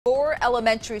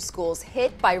elementary schools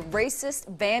hit by racist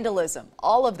vandalism,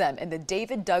 all of them in the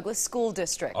David Douglas School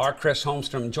District. Our Chris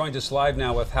Holmstrom joins us live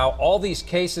now with how all these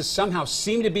cases somehow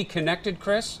seem to be connected,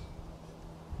 Chris.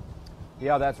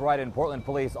 Yeah, that's right. And Portland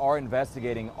police are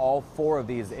investigating all 4 of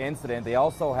these incidents. They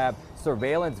also have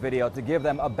surveillance video to give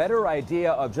them a better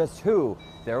idea of just who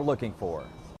they're looking for.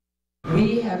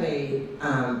 We have a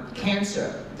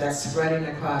cancer that's spreading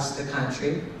across the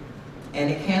country,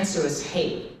 and the cancer is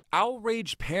hate.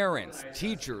 Outraged parents,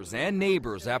 teachers, and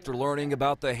neighbors after learning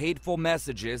about the hateful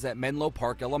messages at Menlo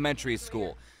Park Elementary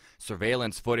School.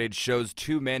 Surveillance footage shows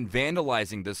 2 men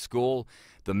vandalizing the school.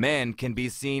 The men can be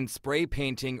seen spray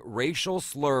painting racial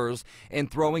slurs and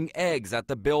throwing eggs at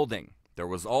the building. There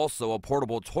was also a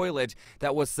portable toilet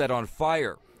that was set on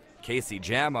fire. Casey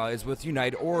Jama is with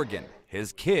Unite Oregon.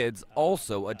 His kids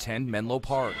also attend Menlo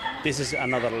Park. This is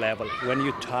another level. When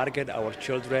you target our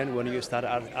children, when you start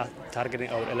targeting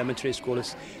our elementary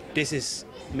schools,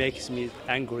 makes me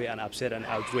angry and upset and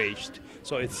outraged.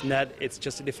 So it's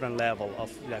just a different level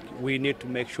of, like, we need to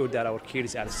make sure that our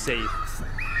kids are safe.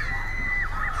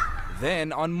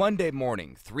 Then on Monday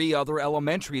morning, 3 other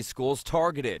elementary schools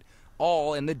targeted,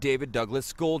 all in the David Douglas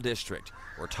School District.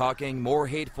 We're talking more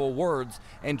hateful words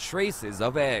and traces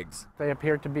of eggs. They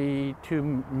appear to be 2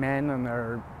 men in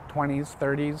their 20s,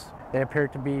 30s. They appear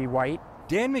to be white.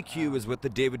 Dan McHugh is with the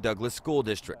David Douglas School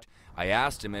District. I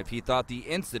asked him if he thought the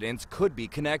incidents could be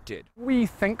connected. We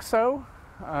think so.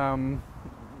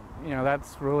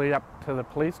 That's really up to the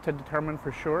police to determine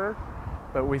for sure,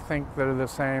 but we think they're the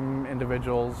same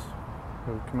individuals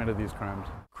who committed these crimes.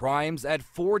 Crimes at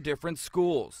 4 different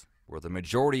schools, where the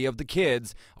majority of the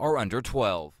kids are under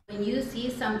 12. When you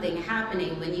see something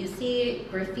happening, when you see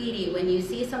graffiti, when you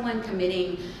see someone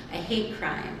committing a hate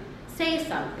crime, say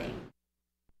something.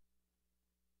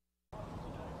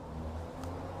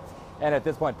 And at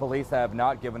this point, police have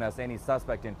not given us any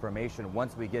suspect information.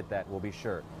 Once we get that, we'll be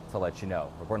sure to let you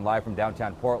know. Reporting live from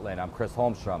downtown Portland, I'm Chris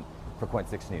Holmstrom for Quint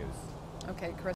 6 News. Okay, Chris.